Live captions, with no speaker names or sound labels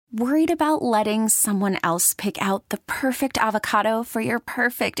Worried about letting someone else pick out the perfect avocado for your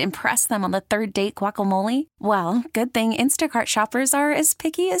perfect impress them on the third date guacamole? Well, good thing Instacart shoppers are as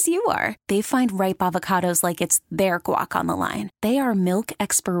picky as you are. They find ripe avocados like it's their guac on the line. They are milk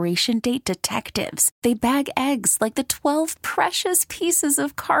expiration date detectives. They bag eggs like the 12 precious pieces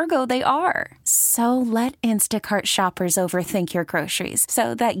of cargo they are. So let Instacart shoppers overthink your groceries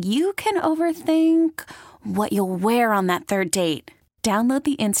so that you can overthink what you'll wear on that third date. Download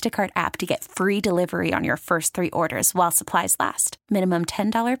the Instacart app to get free delivery on your first 3 orders while supplies last. Minimum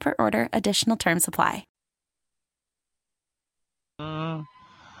 $10 per order. Additional terms apply.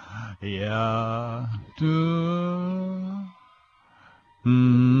 Yeah.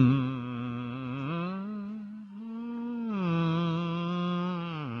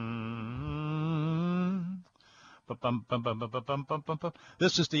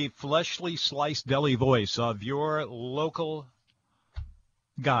 This is the fleshly sliced deli voice of your local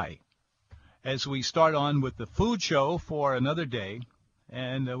guy as we start on with the food show for another day,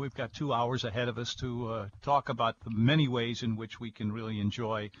 and we've got 2 hours ahead of us to talk about the many ways in which we can really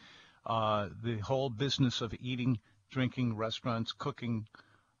enjoy the whole business of eating, drinking, restaurants, cooking,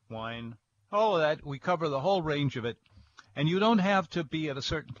 wine, all of that. We cover the whole range of it, and you don't have to be at a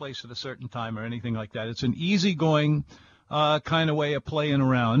certain place at a certain time or anything like that. It's an easygoing kind of way of playing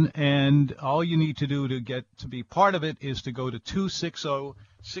around, and all you need to do to get to be part of it is to go to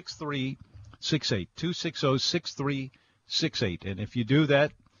 260-6368, 260-6368, and if you do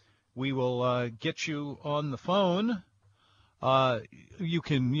that, we will get you on the phone. You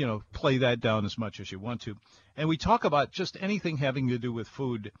can, play that down as much as you want to, and we talk about just anything having to do with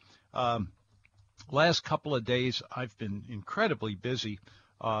food. Last couple of days, I've been incredibly busy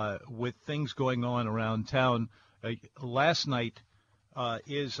with things going on around town. Last night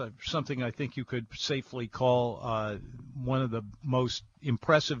is something I think you could safely call one of the most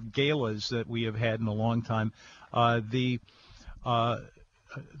impressive galas that we have had in a long time.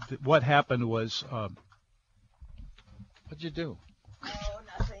 What happened was, what'd you do? Oh,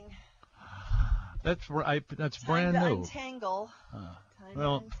 nothing. That's right. That's Time brand to new. Untangle. Time to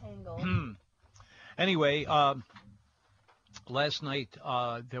untangle. Anyway, last night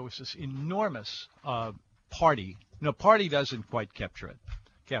there was this enormous party. No, party doesn't quite capture it.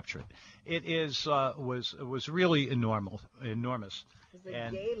 It was really enormous. It was a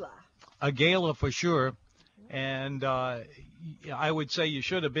gala. A gala for sure. And I would say you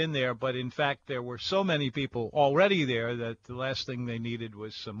should have been there, but in fact there were so many people already there that the last thing they needed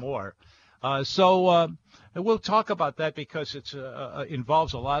was some more. So we'll talk about that because it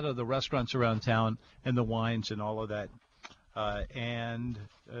involves a lot of the restaurants around town and the wines and all of that. And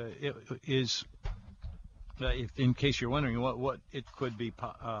it is, if, in case you're wondering what it could be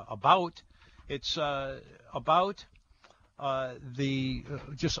about, it's about the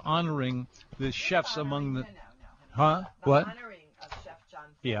just honoring the chefs among the... Huh? What? Honoring of Chef John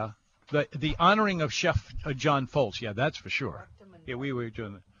Foltz. Yeah. The honoring of Chef John Foltz. Yeah, that's for sure. Yeah, we were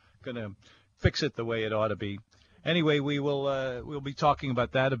going to fix it the way it ought to be. Anyway, we'll be talking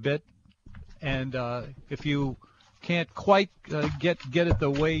about that a bit. And if you can't quite get it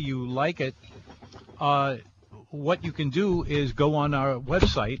the way you like it, what you can do is go on our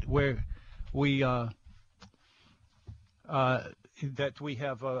website where we that we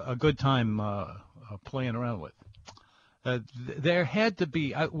have a good time playing around with. There had to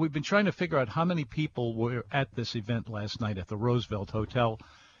be, we've been trying to figure out how many people were at this event last night at the Roosevelt Hotel.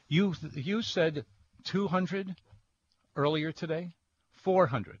 You said 200 earlier today?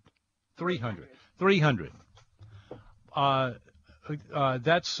 400, 300, 300.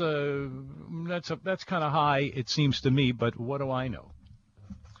 That's kind of high, it seems to me, but what do I know?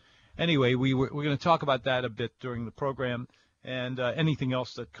 Anyway, we're going to talk about that a bit during the program and anything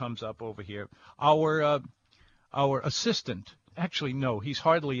else that comes up over here. Our assistant, actually, no, he's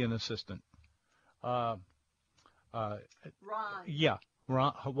hardly an assistant. Ron. Yeah.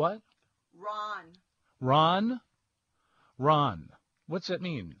 Ron, what? Ron. Ron. What's that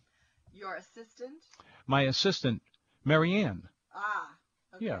mean? Your assistant? My assistant, Marianne. Ah,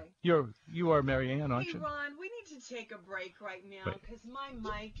 okay. Yeah, you are Marianne, aren't Hey, you? Ron, we need to take a break right now because my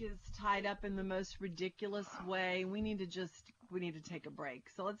mic is tied up in the most ridiculous way. We need to take a break.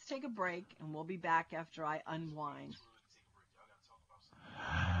 So let's take a break, and we'll be back after I unwind.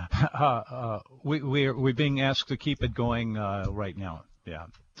 We're being asked to keep it going right now. Yeah.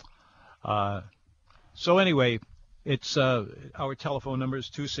 So anyway, it's our telephone number is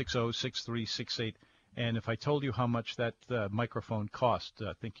 260-6368. And if I told you how much that microphone cost,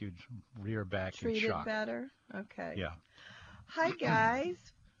 I think you'd rear back in shock. Treat it better? Okay. Yeah. Hi, guys.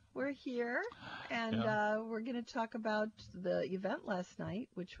 we're here, and we're going to talk about the event last night,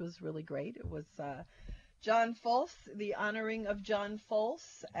 which was really great. It was John Folse, the honoring of John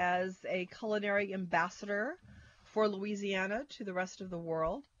Folse as a culinary ambassador for Louisiana to the rest of the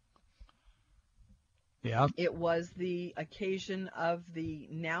world. Yeah. It was the occasion of the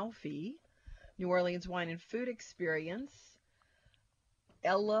NOWFE, New Orleans Wine and Food Experience,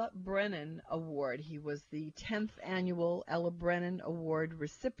 Ella Brennan Award. He was the 10th annual Ella Brennan Award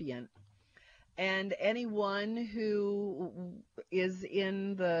recipient. And anyone who is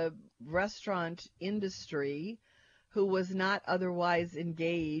in the restaurant industry who was not otherwise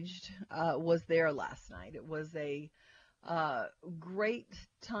engaged was there last night. It was a great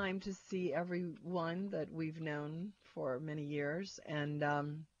time to see everyone that we've known for many years, and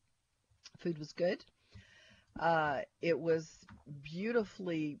food was good. It was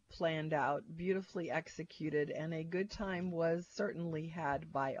beautifully planned out, beautifully executed, and a good time was certainly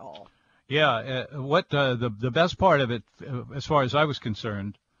had by all. Yeah, what the best part of it, as far as I was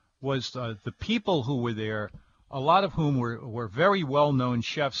concerned, was the people who were there, a lot of whom were very well-known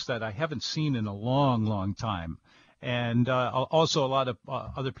chefs that I haven't seen in a long, long time. And also a lot of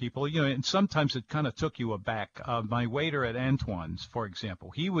other people, and sometimes it kind of took you aback. My waiter at Antoine's, for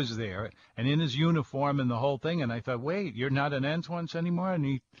example, he was there and in his uniform and the whole thing. And I thought, wait, you're not at Antoine's anymore? And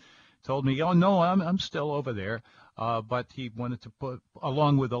he told me, oh, no, I'm still over there. But he wanted to put,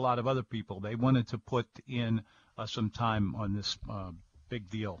 along with a lot of other people, they wanted to put in some time on this big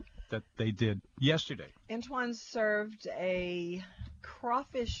deal that they did yesterday. Antoine served a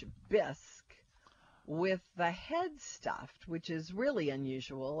crawfish bisque with the head stuffed, which is really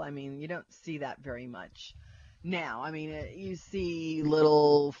unusual. I mean, you don't see that very much now. I mean, you see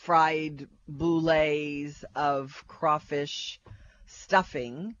little fried boulets of crawfish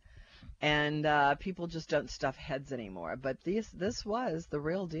stuffing, and people just don't stuff heads anymore. But this was the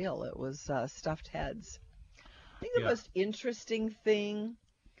real deal. It was stuffed heads. I think the most interesting thing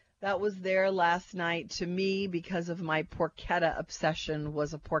that was there last night to me, because of my porchetta obsession,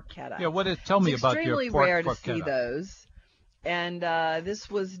 was a porchetta. Yeah, tell me about your extremely rare porchetta. to see those. And this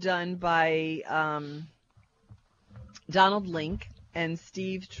was done by Donald Link and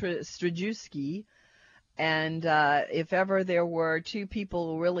Steve Strajewski. And if ever there were two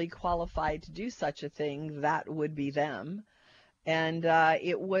people really qualified to do such a thing, that would be them. And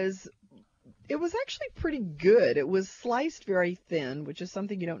it was actually pretty good. It was sliced very thin, which is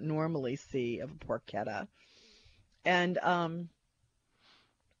something you don't normally see of a porchetta. And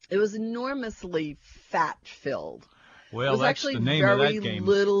it was enormously fat-filled. Well, it was that's actually the name of very that game.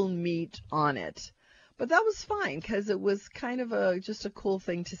 little meat on it. But that was fine, because it was kind of just a cool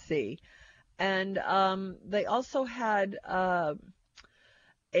thing to see. And they also had a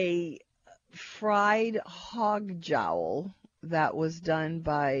fried hog jowl that was done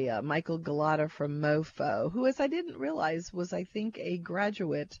by Michael Galata from MoFo, who, as I didn't realize, was, I think, a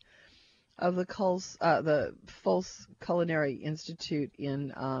graduate of the Folse Culinary Institute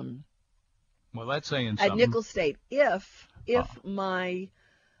in well, that's saying at something. Nicholls State. If my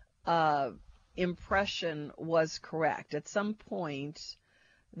impression was correct, at some point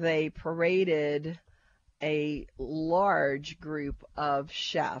they paraded a large group of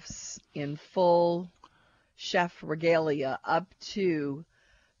chefs in full chef regalia up to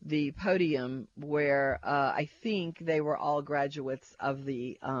the podium, where I think they were all graduates of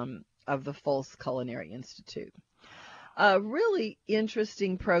the Folse Culinary Institute. A really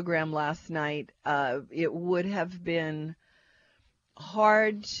interesting program last night. It would have been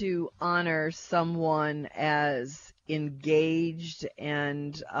hard to honor someone as engaged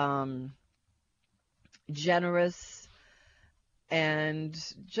and generous and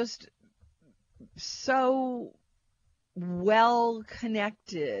just so well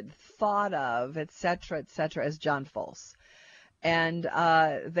connected, thought of, etc., as John Folse. And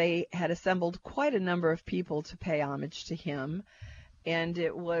they had assembled quite a number of people to pay homage to him, and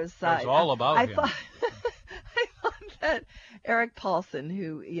it was all about him. I thought that Eric Paulson,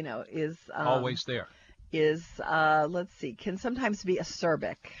 who is always there, is let's see, can sometimes be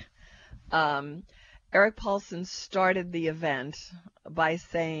acerbic. Eric Paulson started the event by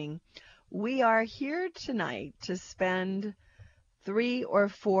saying, "We are here tonight to spend 3 or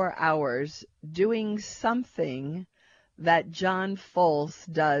 4 hours doing something that John Folse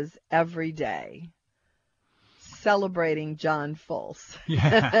does every day, celebrating John Folse."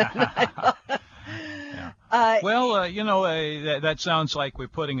 Yeah. Well, that sounds like we're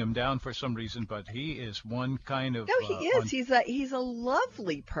putting him down for some reason, but he is one kind of... No, he is. He's a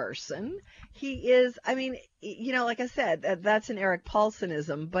lovely person. He is, I mean, like I said, that's an Eric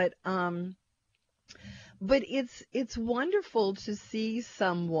Paulsonism, but But it's wonderful to see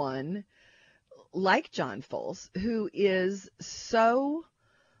someone like John Foles, who is so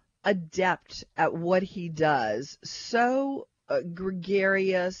adept at what he does, so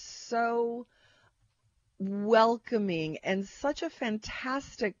gregarious, so welcoming, and such a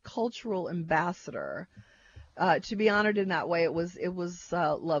fantastic cultural ambassador. To be honored in that way, it was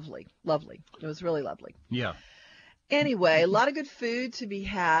lovely. It was really lovely. Yeah. Anyway, a lot of good food to be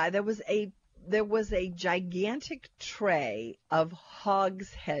had. There was a gigantic tray of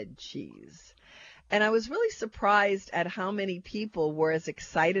hogshead cheese. And I was really surprised at how many people were as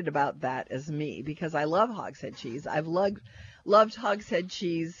excited about that as me, because I love hogshead cheese. I've loved hogshead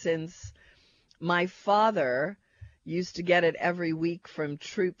cheese since my father used to get it every week from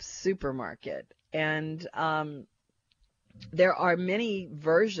Troop's Supermarket. And there are many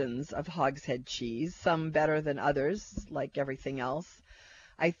versions of hogshead cheese, some better than others, like everything else.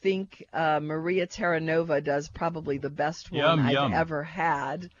 I think Maria Terranova does probably the best one I've ever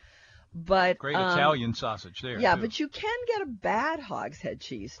had. But great Italian sausage there. Yeah, too. But you can get a bad hogshead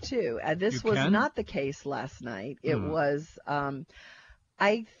cheese too. And this was not the case last night. It was,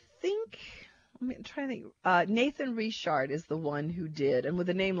 I think, I'm trying to think. Nathan Richard is the one who did, and with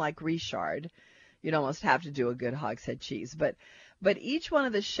a name like Richard, you'd almost have to do a good hogshead cheese. But each one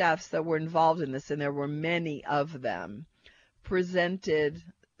of the chefs that were involved in this, and there were many of them, presented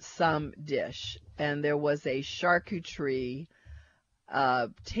some dish, and there was a charcuterie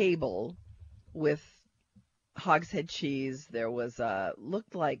table with hogshead cheese. There was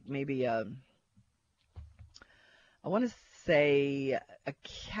looked like maybe I want to say a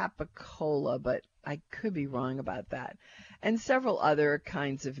capicola, but I could be wrong about that, and several other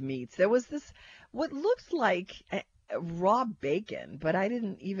kinds of meats. There was this what looked like raw bacon, but I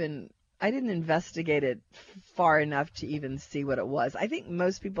didn't investigate it far enough to even see what it was. I think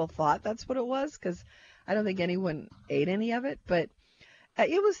most people thought that's what it was, because I don't think anyone ate any of it, but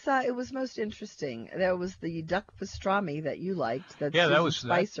it was most interesting. There was the duck pastrami that you liked, that Susan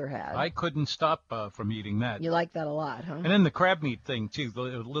Spicer had. I couldn't stop from eating that. You like that a lot, huh? And then the crab meat thing too, the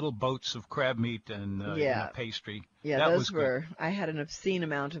little boats of crab meat and pastry. Yeah, that those were. I had an obscene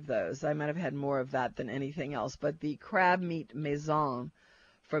amount of those. I might have had more of that than anything else. But the crab meat maison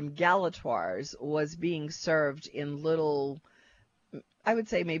from Galatoire's was being served in little, I would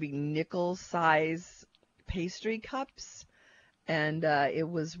say maybe nickel-size pastry cups. And it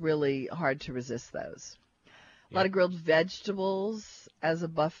was really hard to resist those. A lot of grilled vegetables as a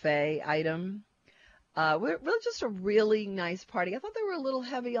buffet item. We're just a really nice party. I thought they were a little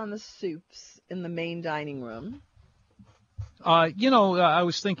heavy on the soups in the main dining room. I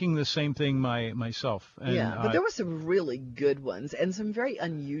was thinking the same thing myself. And, but there were some really good ones and some very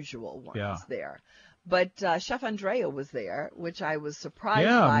unusual ones there. But Chef Andrea was there, which I was surprised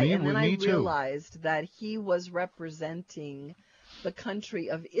by. And then I realized that he was representing the country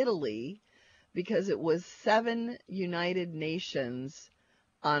of Italy, because it was 7 United Nations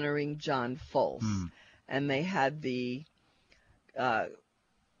honoring John Foles. And they had the, what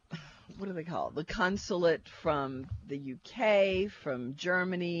do they call it? The consulate from the UK, from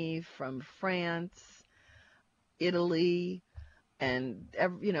Germany, from France, Italy, and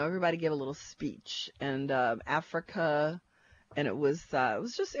everybody gave a little speech, and Africa. And it was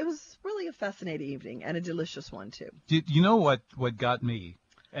really a fascinating evening, and a delicious one too. You know what got me,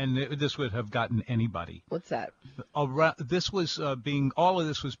 and this would have gotten anybody. What's that? This was all of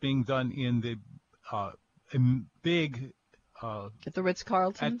this was being done in the big. At the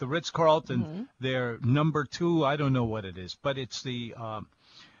Ritz-Carlton. At the Ritz-Carlton, their number 2. I don't know what it is, but it's the.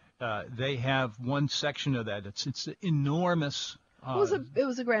 They have one section of that. It's enormous. It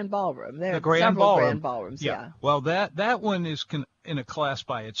was a grand ballroom. There are several grand ballrooms. Yeah. Well, that one is in a class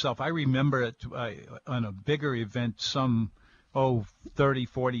by itself. I remember it on a bigger event 30,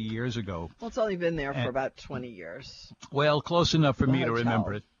 40 years ago. Well, it's only been there for about 20 years. Well, close enough for me to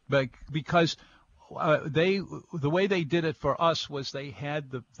remember it, but because the way they did it for us was they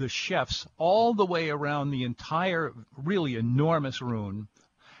had the chefs all the way around the entire really enormous room,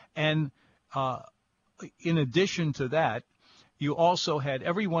 and in addition to that, you also had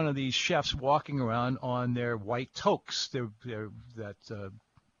every one of these chefs walking around on their white toques, that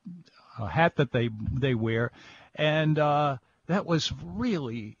hat that they wear, and that was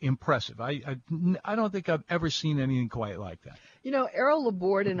really impressive. I don't think I've ever seen anything quite like that. Errol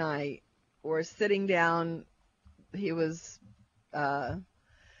Laborde and I were sitting down. He was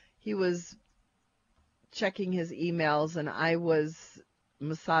checking his emails, and I was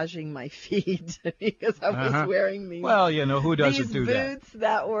massaging my feet because I was wearing these. Well, who doesn't do that? These boots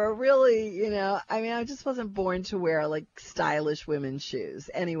that were really, I just wasn't born to wear like stylish women's shoes.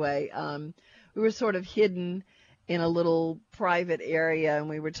 Anyway, we were sort of hidden in a little private area, and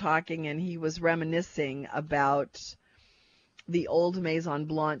we were talking, and he was reminiscing about the old Maison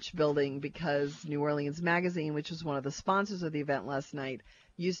Blanche building, because New Orleans Magazine, which was one of the sponsors of the event last night,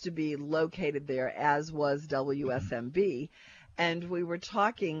 used to be located there, as was WSMB. And we were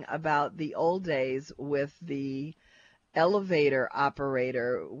talking about the old days with the elevator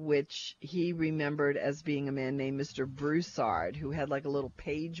operator, which he remembered as being a man named Mr. Broussard, who had like a little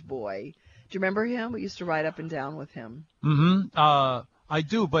page boy. Do you remember him? We used to ride up and down with him. I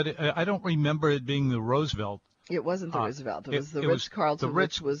do, but I don't remember it being the Roosevelt. It wasn't the Roosevelt. It was the Ritz-Carlton,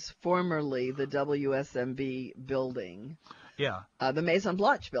 which was formerly the WSMB building. Yeah. The Maison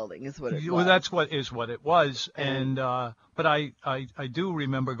Blanche building is what it was. Well, that's what it was. And but I do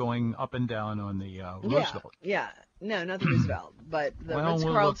remember going up and down on the Roosevelt. Yeah. No, not the Roosevelt, but the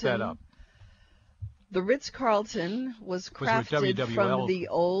Ritz-Carlton. We'll look that up. The Ritz-Carlton was crafted from the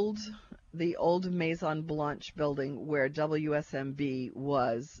old Maison Blanche building where WSMB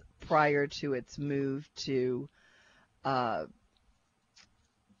was prior to its move to.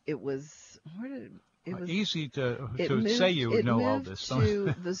 It was easy to say you would know all this. It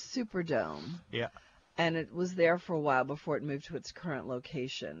moved to the Superdome. Yeah. And it was there for a while before it moved to its current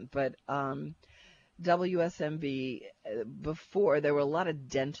location. But WSMB, before, there were a lot of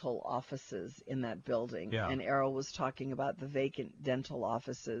dental offices in that building. Yeah. And Errol was talking about the vacant dental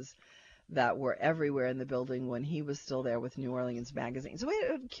offices that were everywhere in the building when he was still there with New Orleans Magazine. So we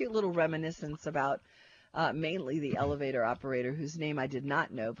had a cute little reminiscence about mainly the elevator operator, whose name I did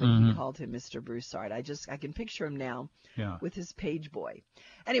not know, but he called him Mr. Broussard. I can picture him now with his page boy.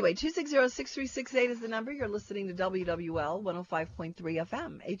 Anyway, 260-6368 is the number. You're listening to WWL 105.3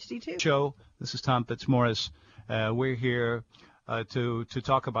 FM, HD2. Show. This is Tom Fitzmorris. We're here to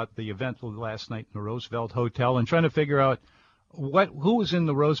talk about the event last night in the Roosevelt Hotel and trying to figure out who was in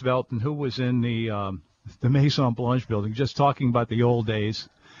the Roosevelt and who was in the Maison Blanche building, just talking about the old days.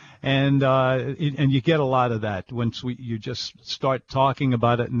 And you get a lot of that once you just start talking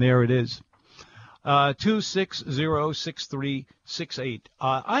about it, and there it is.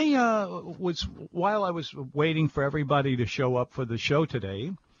 260-6368. While I was waiting for everybody to show up for the show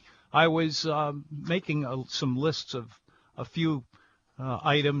today, I was making some lists of a few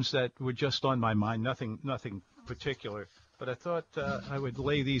items that were just on my mind. Nothing particular, but I thought I would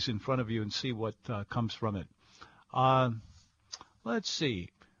lay these in front of you and see what comes from it. Let's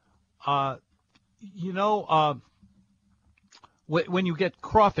see. When you get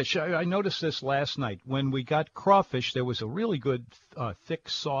crawfish, I noticed this last night. When we got crawfish, there was a really good thick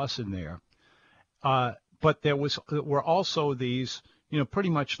sauce in there. But there were also these,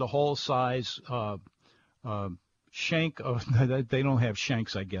 pretty much the whole size shank of. They don't have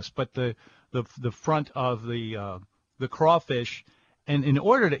shanks, I guess, but the front of the crawfish. And in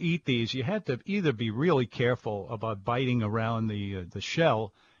order to eat these, you had to either be really careful about biting around the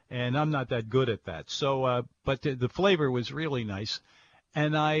shell. And I'm not that good at that. So, but the flavor was really nice.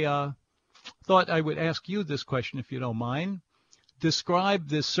 And I thought I would ask you this question, if you don't mind. Describe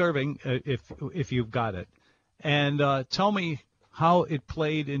this serving, if you've got it, and tell me how it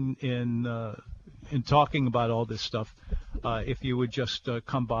played in talking about all this stuff. If you would just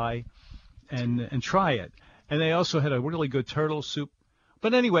come by and try it. And they also had a really good turtle soup.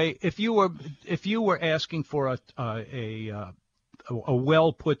 But anyway, if you were asking for a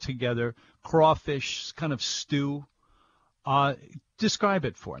well put together crawfish kind of stew, describe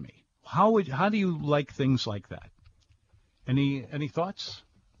it for me. How do you like things like that? Any thoughts?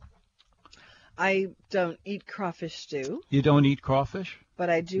 I don't eat crawfish stew. You don't eat crawfish? But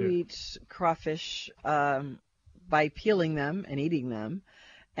I do eat crawfish by peeling them and eating them.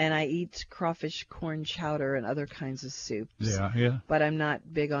 And I eat crawfish corn chowder and other kinds of soups. Yeah. But I'm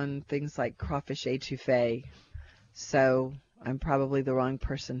not big on things like crawfish étouffée. So I'm probably the wrong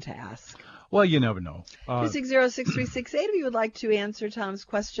person to ask. Well, you never know. 260-6368, if you would like to answer Tom's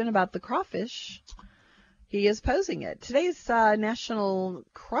question about the crawfish, he is posing it. Today is National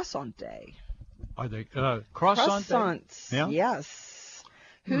Croissant Day. Are they croissant Croissants, day? Yeah? Yes.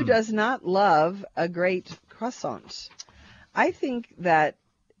 Who does not love a great croissant? I think that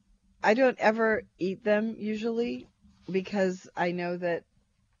I don't ever eat them usually because I know that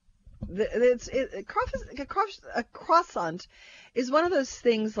a croissant is one of those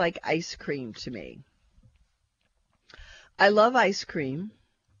things like ice cream to me. I love ice cream.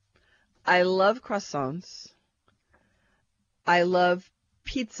 I love croissants. I love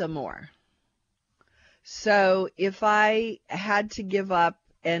pizza more. So if I had to give up,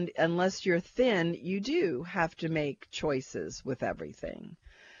 and unless you're thin, you do have to make choices with everything.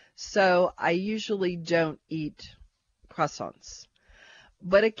 So I usually don't eat croissants.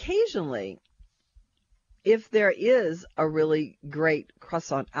 But occasionally, if there is a really great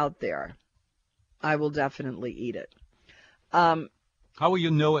croissant out there, I will definitely eat it. How will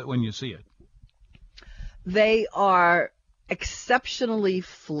you know it when you see it? They are exceptionally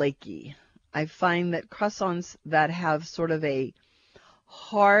flaky. I find that croissants that have sort of a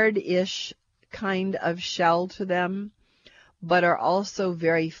hard-ish kind of shell to them, but are also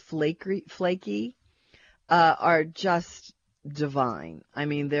very flaky, are just divine. I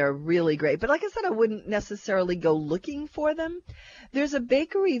mean, they're really great. But like I said, I wouldn't necessarily go looking for them. There's a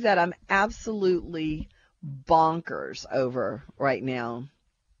bakery that I'm absolutely bonkers over right now,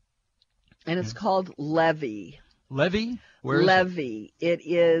 and it's called Levy. Levy? Where is Levy. It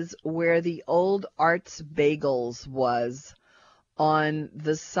is where the old Arts Bagels was on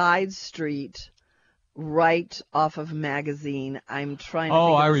the side street right off of Magazine. I'm trying to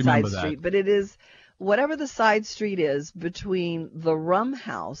think I of the remember side that. street, but it is whatever the side street is between the Rum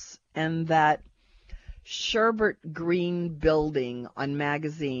House and that sherbet green building on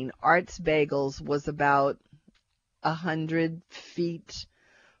Magazine. Arts Bagels was about 100 feet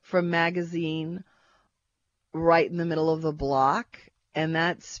from Magazine, right in the middle of the block, and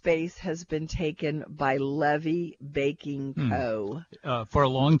that space has been taken by Levy Baking Co. For a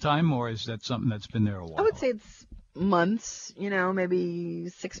long time, or is that something that's been there a while? I would say it's months, maybe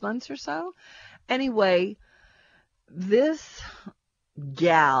 6 months or so. Anyway, this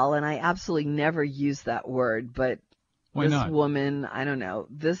gal, and I absolutely never use that word, but Why this not? woman, I don't know,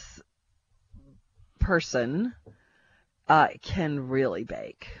 this person can really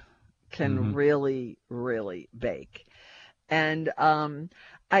bake. Can really, really bake. And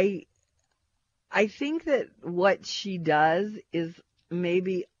I think that what she does is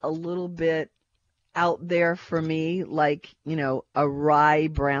maybe a little bit out there for me, like, a rye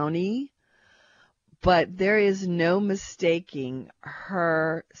brownie. But there is no mistaking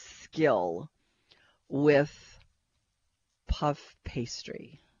her skill with puff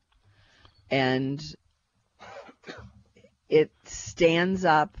pastry. And it stands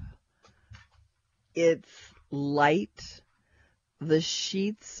up. It's light. The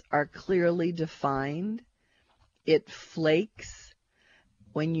sheets are clearly defined. It flakes.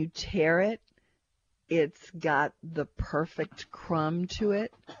 When you tear it, it's got the perfect crumb to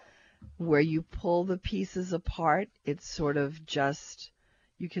it. Where you pull the pieces apart, it's sort of just,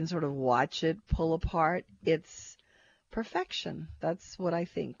 you can sort of watch it pull apart. It's perfection. That's what I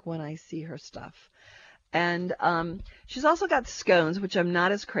think when I see her stuff. And she's also got scones, which I'm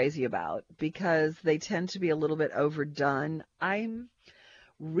not as crazy about because they tend to be a little bit overdone. I'm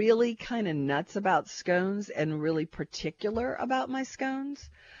really kind of nuts about scones and really particular about my scones.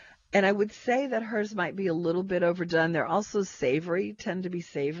 And I would say that hers might be a little bit overdone. They're also savory, tend to be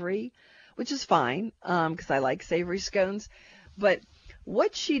savory, which is fine because I like savory scones. But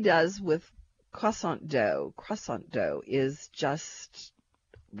what she does with croissant dough is just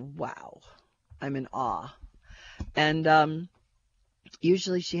wow. I'm in awe. And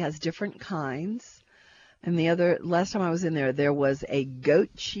usually she has different kinds. And last time I was in there was a goat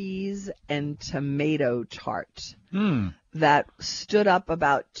cheese and tomato tart that stood up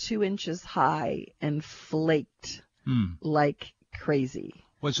about 2 inches high and flaked like crazy.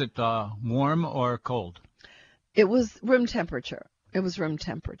 Was it warm or cold? It was room temperature.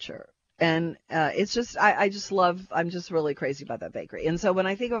 And it's just, I'm just really crazy about that bakery. And so when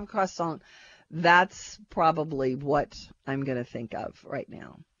I think of a croissant, that's probably what I'm going to think of right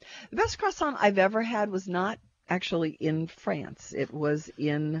now. The best croissant I've ever had was not actually in France. It was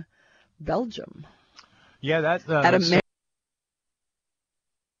in Belgium. Yeah,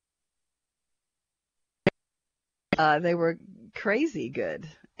 they were crazy good,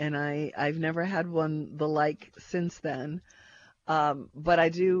 and I've never had one the like since then. But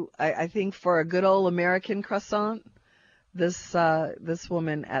I think for a good old American croissant, this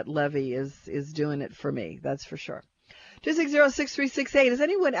woman at Levy is doing it for me. That's for sure. 260-6368. Has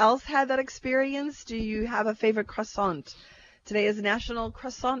anyone else had that experience? Do you have a favorite croissant? Today is National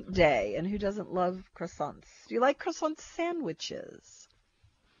Croissant Day, and who doesn't love croissants? Do you like croissant sandwiches?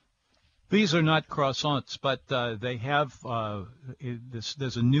 These are not croissants, but they have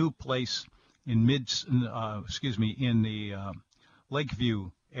there's a new place in the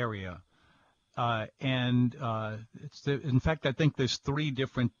Lakeview area. In fact, I think there's 3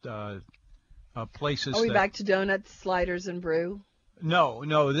 different places. Are we back to donuts, sliders, and brew? No.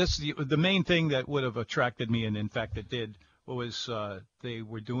 The main thing that would have attracted me, and in fact it did, was they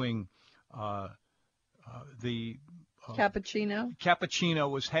were doing the cappuccino. Cappuccino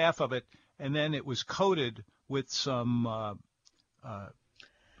was half of it, and then it was coated with some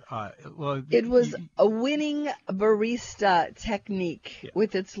Well, It was a winning barista technique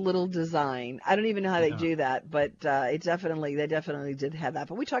with its little design. I don't even know how they do that, but they definitely did have that.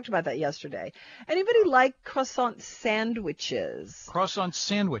 But we talked about that yesterday. Anybody like croissant sandwiches? Croissant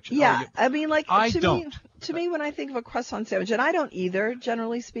sandwiches? Yeah, I mean, like to me, when I think of a croissant sandwich, and I don't either,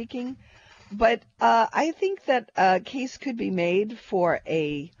 generally speaking, but I think that a case could be made for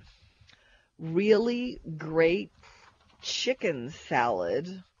a really great chicken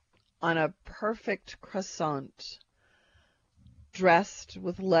salad on a perfect croissant dressed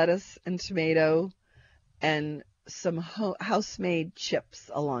with lettuce and tomato and some house-made chips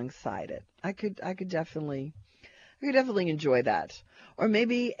alongside it. I could definitely enjoy that. Or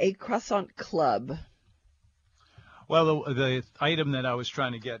maybe a croissant club. Well, the item that I was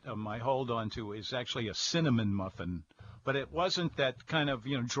trying to get my hold on to is actually a cinnamon muffin. But it wasn't that kind of,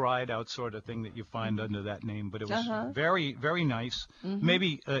 dried out sort of thing that you find under that name. But it was very, very nice. Mm-hmm.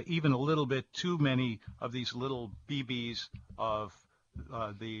 Maybe even a little bit too many of these little BBs of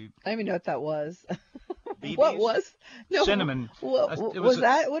the... I don't even know what that was. BBs? What was? No, cinnamon. Was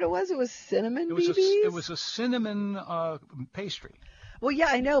that what it was? It was cinnamon BBs? It was a cinnamon pastry. Well, yeah,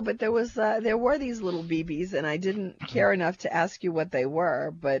 I know, but there were these little BBs, and I didn't care enough to ask you what they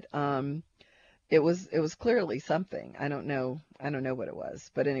were, but... It was clearly something. I don't know what it was,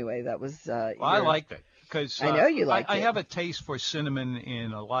 but anyway, that was. I liked it because I know you liked it. I have a taste for cinnamon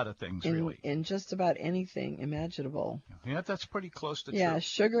in a lot of things, really. In just about anything imaginable. Yeah, that's pretty close to Yeah, true.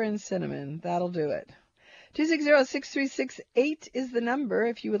 Sugar and cinnamon, that'll do it. 260-6368 is the number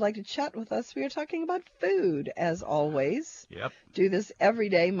if you would like to chat with us. We are talking about food, as always. Yep. Do this every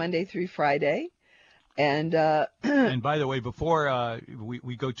day, Monday through Friday. And and by the way, before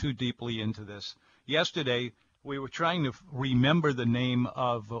we go too deeply into this, yesterday we were trying to remember the name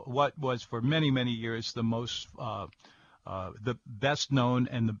of what was for many, many years the most, the best known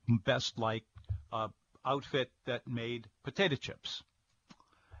and the best liked outfit that made potato chips.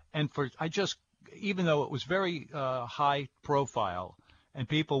 And even though it was very high profile and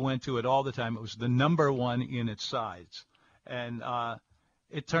people went to it all the time, it was the number one in its size. And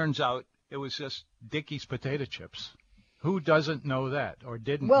it turns out it was just Dickey's potato chips. Who doesn't know that or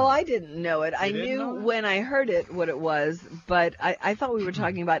didn't? Well, know? I didn't know it. I knew when I heard it what it was, but I thought we were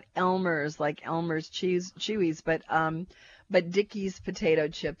talking about Elmer's, like Elmer's Chewies, but Dickey's potato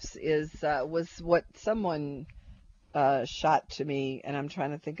chips was what someone shot to me, and I'm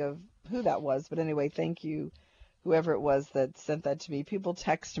trying to think of who that was. But anyway, thank you, whoever it was that sent that to me. People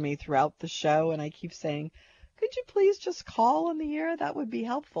text me throughout the show, and I keep saying, could you please just call on the air? That would be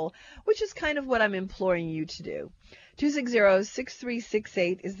helpful, which is kind of what I'm imploring you to do.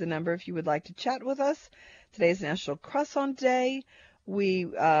 260-6368 is the number if you would like to chat with us. Today is National Croissant Day. We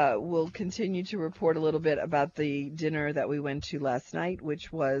will continue to report a little bit about the dinner that we went to last night,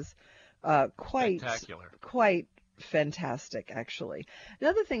 which was quite fantastic, actually.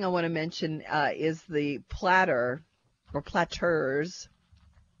 Another thing I want to mention is the platter or platters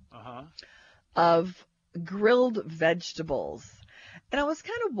of grilled vegetables. And I was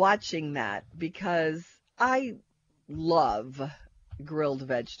kind of watching that because I love grilled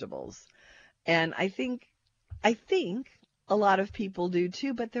vegetables. And I think a lot of people do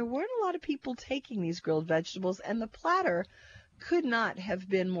too, but there weren't a lot of people taking these grilled vegetables, and the platter could not have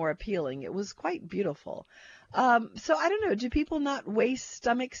been more appealing. It was quite beautiful. So I don't know, do people not waste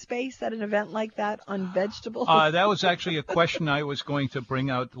stomach space at an event like that on vegetables? That was actually a question I was going to bring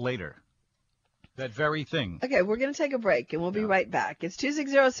out later. That very thing. Okay, we're going to take a break, and we'll be right back. It's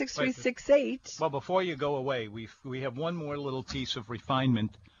 260-6368. Well, before you go away, we have one more little piece of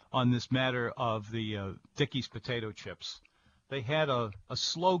refinement on this matter of the Dickey's potato chips. They had a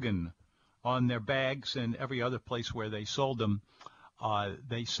slogan on their bags and every other place where they sold them.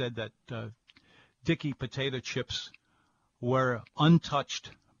 They said that Dickey potato chips were untouched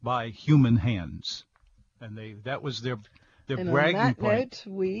by human hands. And that was their bragging on that point. note,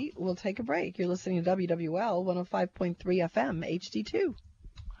 we will take a break. You're listening to WWL 105.3 FM, HD2.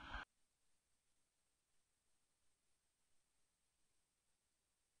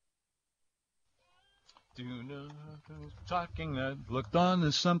 Talking that looked on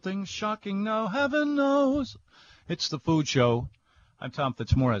as something shocking now, heaven knows. It's the Food Show. I'm Tom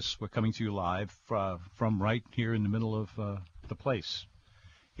Fitzmorris. We're coming to you live from right here in the middle of the place.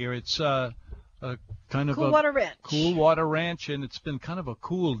 Here it's kind of Coolwater Ranch. Coolwater Ranch, and it's been kind of a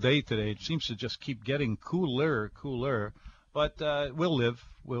cool day today. It seems to just keep getting cooler, but we'll live.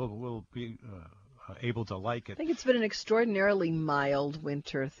 We'll be able to like it. I think it's been an extraordinarily mild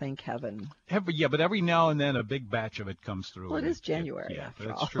winter, thank heaven. But every now and then a big batch of it comes through. Well, it is January. Yeah,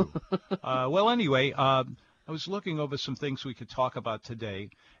 that's true. Well, anyway, I was looking over some things we could talk about today,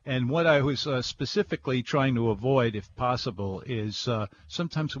 and what I was specifically trying to avoid, if possible, is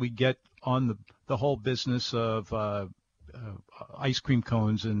sometimes we get on the whole business of ice cream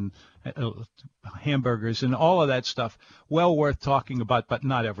cones and hamburgers and all of that stuff. Well worth talking about, but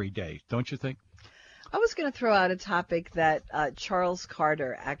not every day, don't you think? I was going to throw out a topic that Charles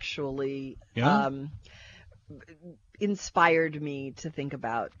Carter actually inspired me to think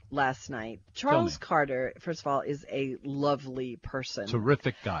about last night. Charles Carter, first of all, is a lovely person.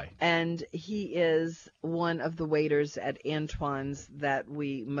 Terrific guy. And he is one of the waiters at Antoine's that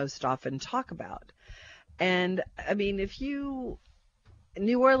we most often talk about. And, I mean,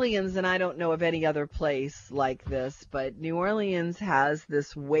 New Orleans, and I don't know of any other place like this, but New Orleans has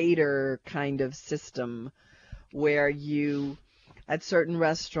this waiter kind of system where you, at certain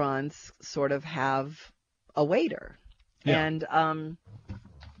restaurants, sort of have a waiter. Yeah.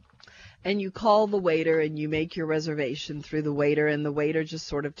 And you call the waiter and you make your reservation through the waiter, and the waiter just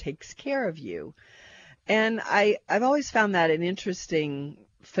sort of takes care of you. And I've always found that an interesting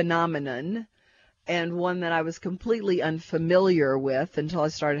phenomenon, and one that I was completely unfamiliar with until I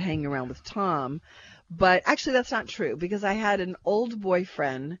started hanging around with Tom. But actually that's not true, because I had an old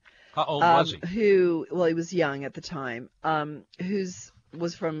boyfriend. How old was he? He was young at the time,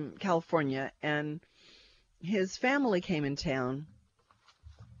 was from California, and his family came in town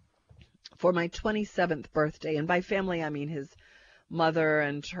for my 27th birthday. And by family, I mean his mother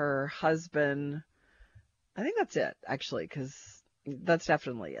and her husband. I think that's it, actually, because that's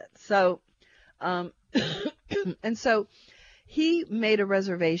definitely it. So, and so he made a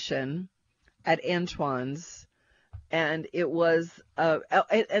reservation at Antoine's, and it was,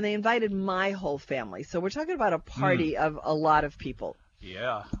 and they invited my whole family. So we're talking about a party of a lot of people.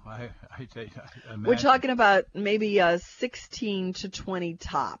 Yeah, I imagine. We're talking about maybe a 16 to 20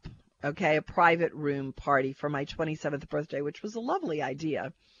 top, okay, a private room party for my 27th birthday, which was a lovely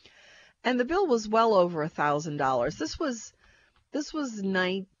idea. And the bill was well over $1,000. This was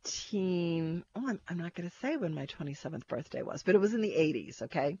 19, I'm not going to say when my 27th birthday was, but it was in the 80s,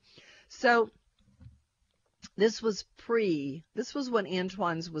 okay? So this was when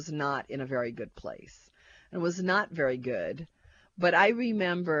Antoine's was not in a very good place, and was not very good. But I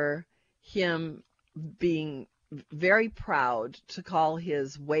remember him being very proud to call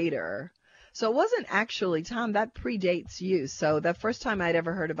his waiter. So it wasn't actually, Tom, that predates you. So the first time I'd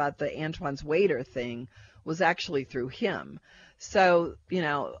ever heard about the Antoine's waiter thing was actually through him. So,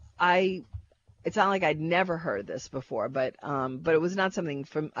 it's not like I'd never heard this before, but it was not something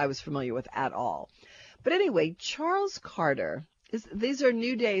I was familiar with at all. But anyway, Charles Carter, these are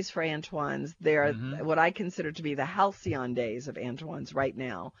new days for Antoine's. They're what I consider to be the halcyon days of Antoine's right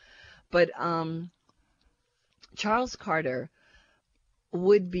now. But Charles Carter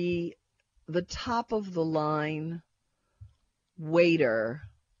would be the top of the line waiter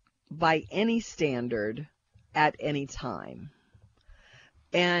by any standard at any time.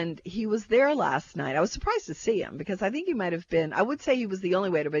 And he was there last night. I was surprised to see him, because I think he might have been, I would say he was the only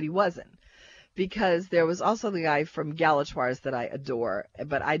waiter, but he wasn't. Because there was also the guy from Galatoire's that I adore,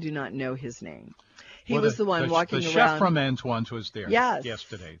 but I do not know his name. He was the one walking around. The chef from Antoine's was there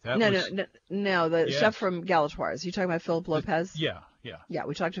yesterday. No, the chef from Galatoire's. You talking about Philip Lopez? Yeah. Yeah,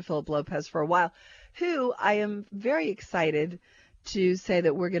 we talked to Philip Lopez for a while, who I am very excited to say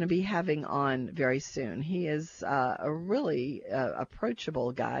that we're going to be having on very soon. He is a really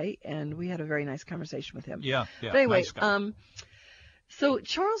approachable guy, and we had a very nice conversation with him. Yeah. But anyway, nice guy. So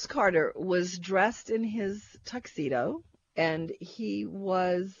Charles Carter was dressed in his tuxedo, and he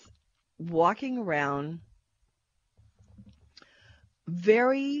was walking around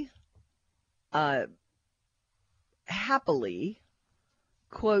very happily,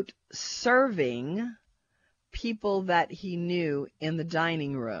 quote, serving people that he knew in the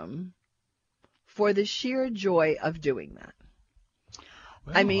dining room for the sheer joy of doing that.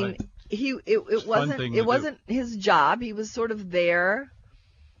 Well, I mean, it wasn't his job. He was sort of there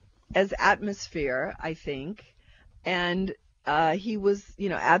as atmosphere, I think, and he was,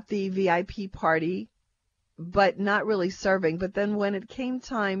 at the VIP party, but not really serving. But then when it came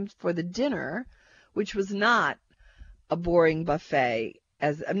time for the dinner, which was not a boring buffet,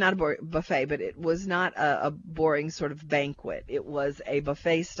 not a boring buffet, but it was not a boring sort of banquet. It was a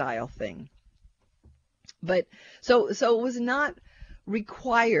buffet style thing. But so it was not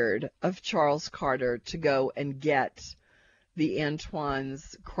required of Charles Carter to go and get the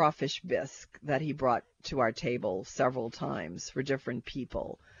Antoine's crawfish bisque that he brought to our table several times for different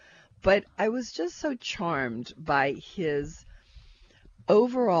people. But I was just so charmed by his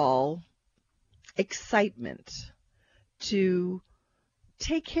overall excitement to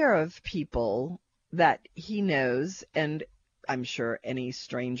take care of people that he knows, and I'm sure any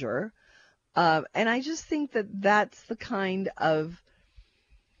stranger. And I just think that that's the kind of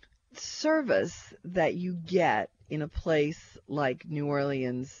service that you get in a place like New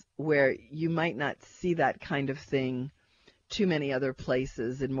Orleans, where you might not see that kind of thing too many other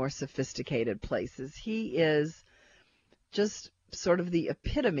places, in more sophisticated places. He is just sort of the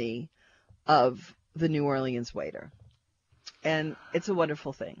epitome of the New Orleans waiter. And it's a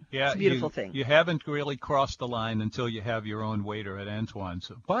wonderful thing. Yeah, it's a beautiful thing. You haven't really crossed the line until you have your own waiter at Antoine's.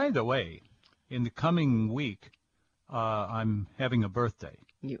 By the way, in the coming week, I'm having a birthday.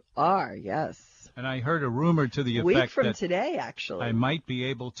 You are, yes. And I heard a rumor to the A week effect from that today, actually. I might be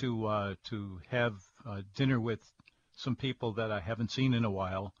able to have dinner with some people that I haven't seen in a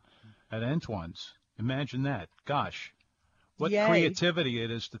while at Antoine's. Imagine that. Gosh, what Yay. creativity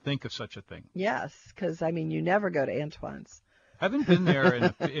it is to think of such a thing. Yes, because, I mean, you never go to Antoine's. Haven't been there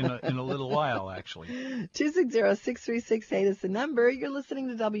in a little while, actually. 260-6368 is the number. You're listening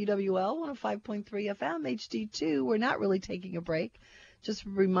to WWL 105.3 FM HD2. We're not really taking a break, just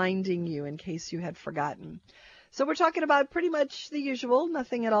reminding you in case you had forgotten. So we're talking about pretty much the usual,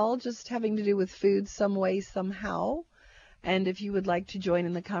 nothing at all, just having to do with food some way, somehow. And if you would like to join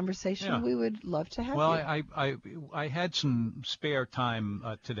in the conversation, we would love to have you. Well, I had some spare time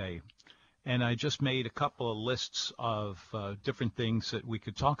today, and I just made a couple of lists of different things that we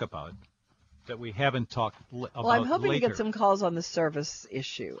could talk about that we haven't talked about. Well, I'm hoping later. to get some calls on the service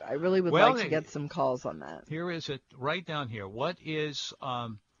issue. I really would like to get some calls on that. Here is it, right down here. What is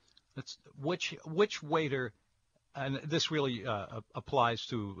which waiter? And this really applies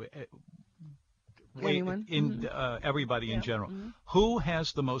to anyone, everybody in general. Mm-hmm. Who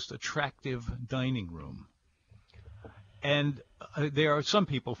has the most attractive dining room? And there are some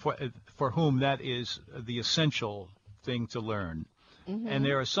people for whom that is the essential thing to learn. Mm-hmm. And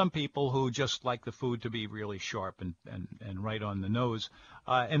there are some people who just like the food to be really sharp and right on the nose.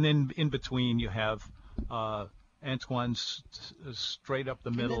 And then in between you have Antoine's straight up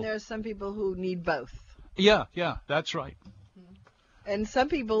the middle. And then there are some people who need both. Yeah, that's right. And some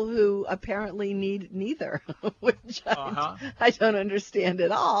people who apparently need neither, which I don't understand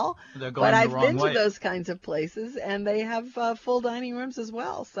at all. They're going but I've the wrong been way. to those kinds of places, and they have full dining rooms as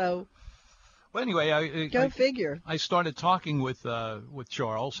well. So, well, anyway, go figure. I started talking with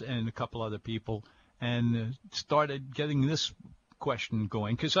Charles and a couple other people, and started getting this question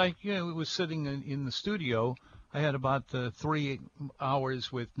going because I was sitting in the studio. I had about 3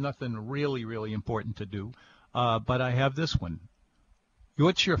 hours with nothing really, really important to do, but I have this one.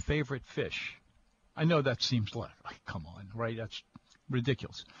 What's your favorite fish? I know that seems like, come on, right? That's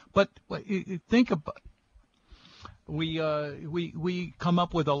ridiculous. But think about we come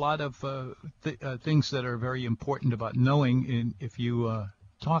up with a lot of things that are very important about knowing. If you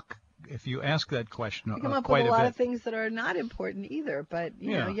ask that question, you come up quite with a lot bit. of things that are not important either. But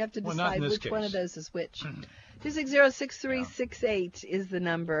you know, you have to decide which one of those is which. 260-6368 is the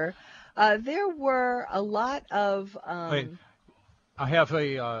number. There were a lot of. Wait. I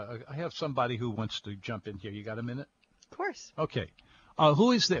have somebody who wants to jump in here. You got a minute? Of course. Okay.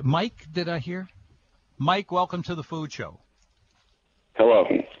 Who is that? Mike, did I hear? Mike, welcome to the Food Show. Hello.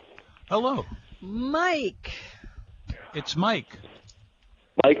 Hello. Mike. It's Mike.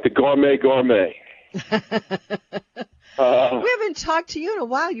 Mike the gourmet. We haven't talked to you in a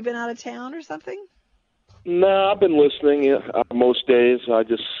while. You been out of town or something? No, I've been listening most days. I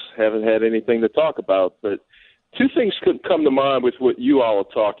just haven't had anything to talk about, but two things could come to mind with what you all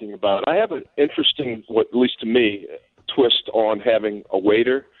are talking about. I have an interesting, at least to me, twist on having a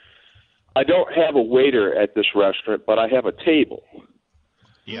waiter. I don't have a waiter at this restaurant, but I have a table.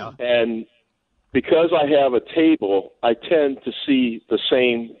 Yeah. And because I have a table, I tend to see the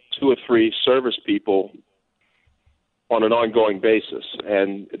same 2 or 3 service people on an ongoing basis.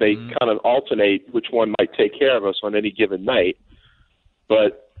 And they kind of alternate which one might take care of us on any given night.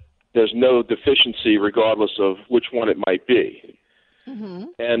 But there's no deficiency regardless of which one it might be. Mm-hmm.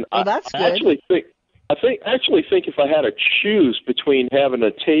 And that's good. I actually think if I had to choose between having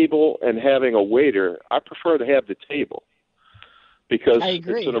a table and having a waiter, I prefer to have the table because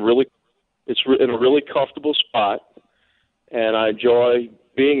it's in a really comfortable spot, and I enjoy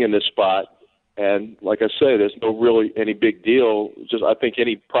being in this spot. And like I say, there's no really any big deal. Just I think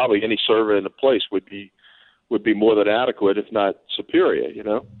probably any server in the place would be more than adequate, if not superior. You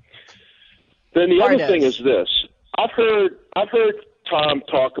know. Then the other thing is this: I've heard Tom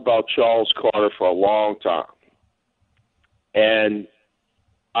talk about Charles Carter for a long time, and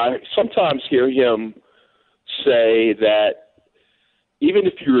I sometimes hear him say that even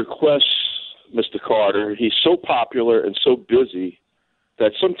if you request Mr. Carter, he's so popular and so busy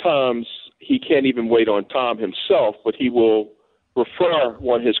that sometimes he can't even wait on Tom himself, but he will refer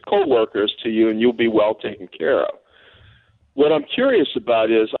one of his coworkers to you, and you'll be well taken care of. What I'm curious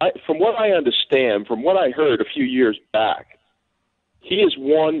about is, from what I understand, from what I heard a few years back, he is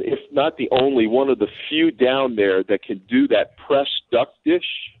one, if not the only, one of the few down there that can do that pressed duck dish.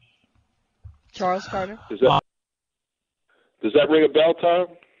 Charles Carter? Does that ring a bell, Tom?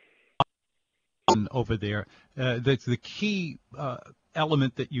 Over there, the key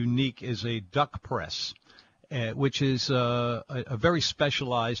element that unique is a duck press, which is a very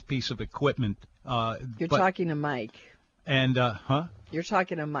specialized piece of equipment. You're talking to Mike. And, You're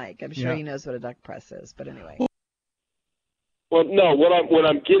talking to Mike. I'm sure he knows what a duck press is, but anyway. Well, no. What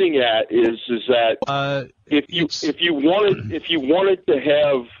I'm getting at is that if you wanted to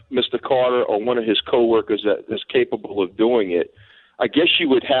have Mr. Carter or one of his coworkers that is capable of doing it, I guess you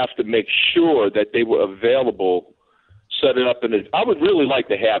would have to make sure that they were available, set it up I would really like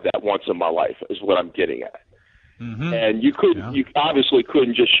to have that once in my life, is what I'm getting at. Mm-hmm. And you obviously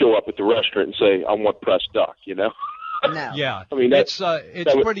couldn't just show up at the restaurant and say, I want pressed duck, No. Yeah. I mean, it's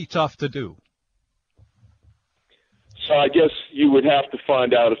pretty tough to do. So I guess you would have to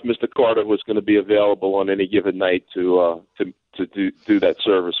find out if Mr. Carter was going to be available on any given night to do that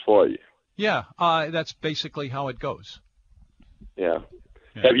service for you. Yeah, that's basically how it goes. Yeah.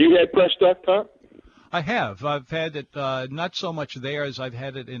 Have you had pressed duck, Tom? I have. I've had it not so much there as I've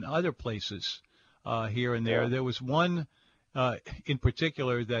had it in other places here and there. Yeah. There was one in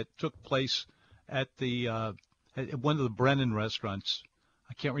particular that took place at at one of the Brennan restaurants.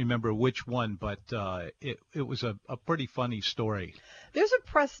 I can't remember which one, but it was a pretty funny story. There's a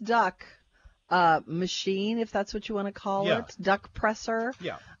pressed duck machine, if that's what you want to call it, duck presser.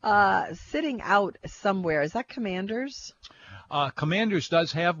 Yeah. Sitting out somewhere. Is that Commander's? Commander's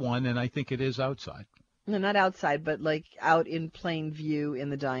does have one, and I think it is outside. No, not outside, but like out in plain view in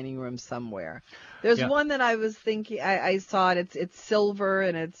the dining room somewhere. There's one that I was thinking, I saw it. It's silver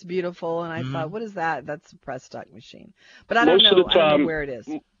and it's beautiful, and I thought, what is that? That's a pressed duck machine. But I don't know. I don't know where it is.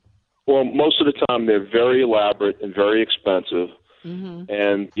 Well, most of the time they're very elaborate and very expensive. Mm-hmm.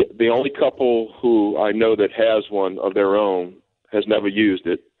 And the only couple who I know that has one of their own has never used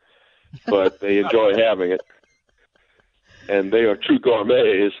it, but they enjoy having it. And they are true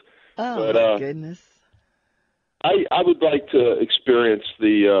gourmets. Oh, my goodness. I would like to experience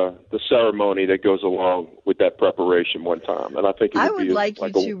the ceremony that goes along with that preparation one time, and I think I would like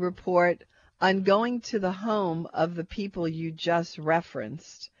you to report on going to the home of the people you just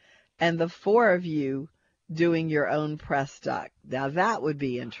referenced, and the four of you doing your own pressed duck. Now that would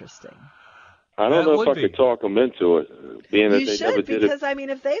be interesting. I don't know if I could talk them into it, being that they never did it. Because I mean,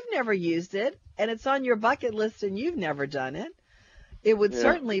 if they've never used it and it's on your bucket list and you've never done it, it would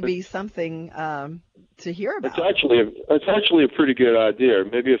certainly be something to hear about. It's actually a pretty good idea.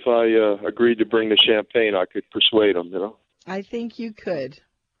 Maybe if I agreed to bring the champagne, I could persuade them, I think you could.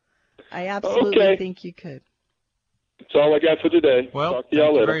 I absolutely think you could. That's all I got for today. Well, talk to y'all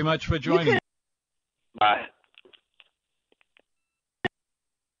thank later. you very much for joining me. Bye.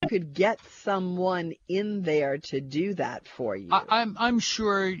 You could get someone in there to do that for you. I'm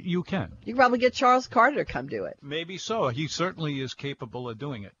sure you can. You could probably get Charles Carter to come do it. Maybe so. He certainly is capable of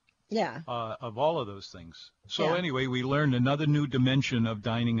doing it. Yeah. Of all of those things. So anyway, we learned another new dimension of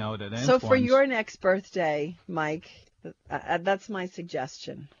dining out at Antoine's. So for your next birthday, Mike, that's my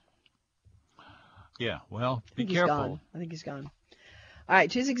suggestion. Yeah, well, be careful. I think he's gone. All right,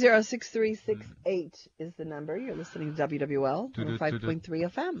 260-6368 is the number. You're listening to WWL 5.3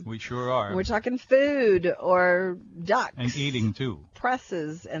 FM. We sure are. And we're talking food or ducks. And eating, too.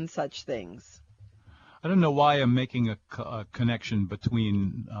 Presses and such things. I don't know why I'm making a connection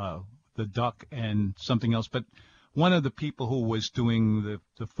between the duck and something else, but one of the people who was doing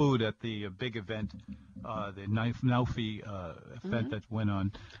the food at the big event, the Naufi event that went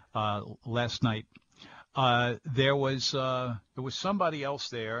on last night, there was somebody else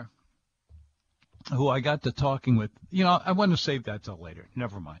there who I got to talking with. I want to save that till later.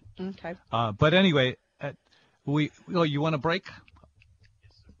 Never mind. Okay. But anyway, you want a break?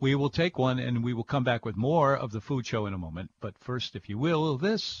 We will take one, and we will come back with more of the food show in a moment. But first, if you will,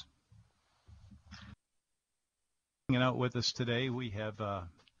 this. Hanging out with us today, we have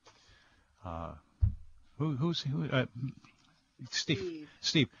who's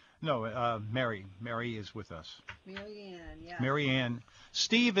Steve. No, Mary. Mary is with us. Mary Ann.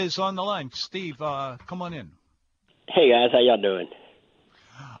 Steve is on the line. Steve, come on in. Hey, guys. How y'all doing?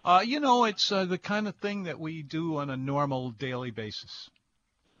 It's the kind of thing that we do on a normal daily basis.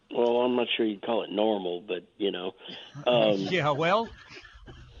 Well, I'm not sure you'd call it normal, but, Yeah, well,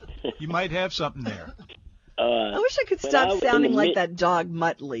 you might have something there. I wish I could stop sounding like that dog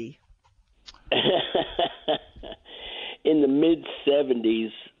Muttley. In the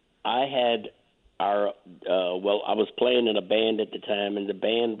mid-'70s, I had I was playing in a band at the time, and the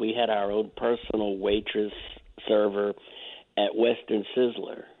band, we had our own personal waitress server at Western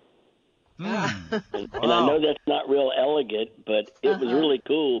Sizzler. And I know that's not real elegant, but it was really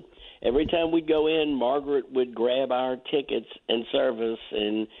cool. Every time we'd go in, Margaret would grab our tickets and serve us,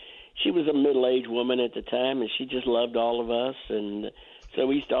 and she was a middle-aged woman at the time, and she just loved all of us, and so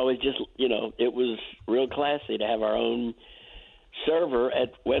we used to always just, it was real classy to have our own server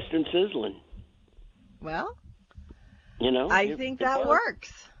at Western Sizzling. Well, I think that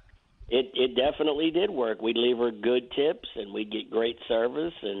works. It definitely did work. We'd leave her good tips, and we'd get great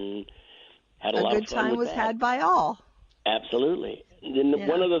service, and had a lot of fun with that. A good time was had by all. Absolutely. And then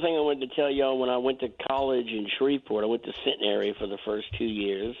one other thing I wanted to tell y'all, when I went to college in Shreveport, I went to Centenary for the first 2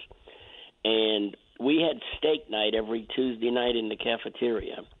 years, and we had steak night every Tuesday night in the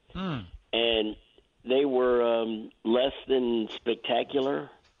cafeteria. And they were less than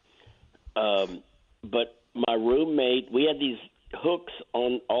spectacular. But my roommate, we had these hooks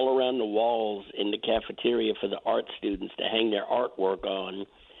on all around the walls in the cafeteria for the art students to hang their artwork on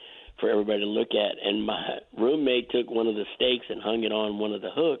for everybody to look at. And my roommate took one of the steaks and hung it on one of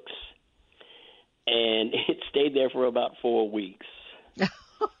the hooks, and it stayed there for about 4 weeks.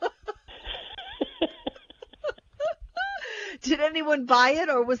 Did anyone buy it,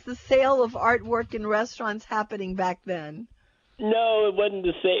 or was the sale of artwork in restaurants happening back then? No, it wasn't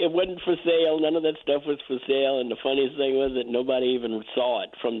it wasn't for sale. None of that stuff was for sale. And the funniest thing was that nobody even saw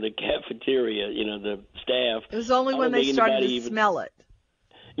it from the cafeteria, the staff. It was only when they started to smell it.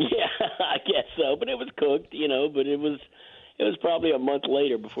 Yeah, I guess so. But it was cooked, but it was probably a month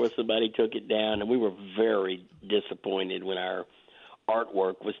later before somebody took it down. And we were very disappointed when our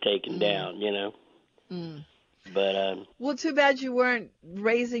artwork was taken down, But well, too bad you weren't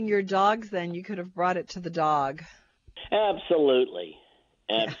raising your dogs then. You could have brought it to the dog. Absolutely.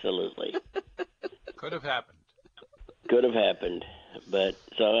 Could have happened. But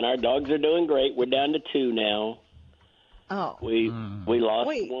and our dogs are doing great. We're down to 2 now. Oh. We lost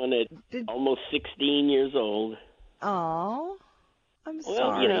one at almost 16 years old. Oh. I'm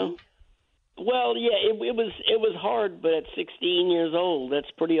sorry. Well, yeah, it was hard, but at 16 years old, that's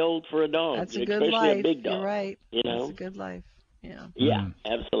pretty old for a dog. That's a good especially life. A big dog. You're right. That's a good life. Yeah. Yeah,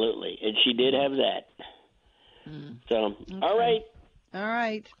 absolutely. And she did have that. So, okay. All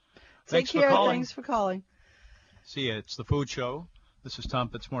right. Take care. Thanks for calling. See ya. It's the Food Show. This is Tom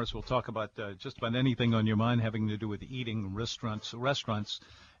Fitzmorris. We'll talk about just about anything on your mind having to do with eating, restaurants,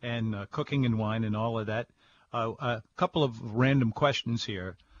 and cooking and wine and all of that. A couple of random questions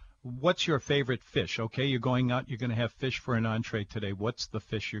here. What's your favorite fish? Okay, you're going out. You're going to have fish for an entree today. What's the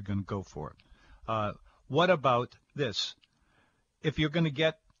fish you're going to go for? What about this? If you're going to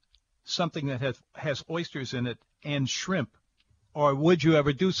get something that has oysters in it and shrimp, or would you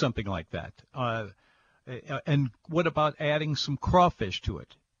ever do something like that? And what about adding some crawfish to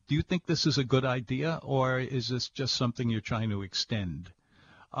it? Do you think this is a good idea, or is this just something you're trying to extend?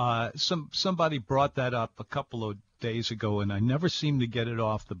 Somebody brought that up a couple of days ago, and I never seem to get it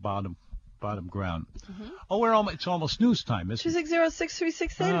off the bottom ground. Oh, it's almost news time, isn't it? 260-6368.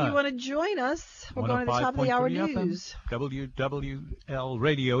 If you want to join us, we're going to the top of the hour news. WWL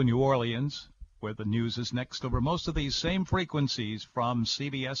Radio, New Orleans, where the news is next over most of these same frequencies from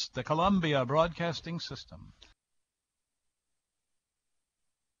CBS, the Columbia Broadcasting System.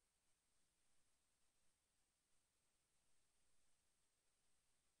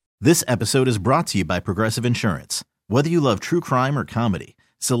 This episode is brought to you by Progressive Insurance. Whether you love true crime or comedy,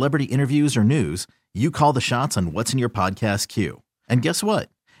 celebrity interviews or news, you call the shots on what's in your podcast queue. And guess what?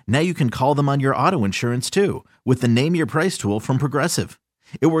 Now you can call them on your auto insurance too with the Name Your Price tool from Progressive.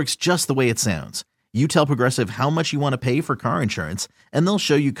 It works just the way it sounds. You tell Progressive how much you want to pay for car insurance, and they'll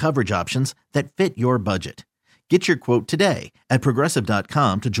show you coverage options that fit your budget. Get your quote today at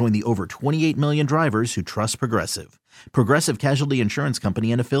Progressive.com to join the over 28 million drivers who trust Progressive. Progressive Casualty Insurance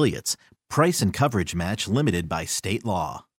Company and Affiliates. Price and coverage match limited by state law.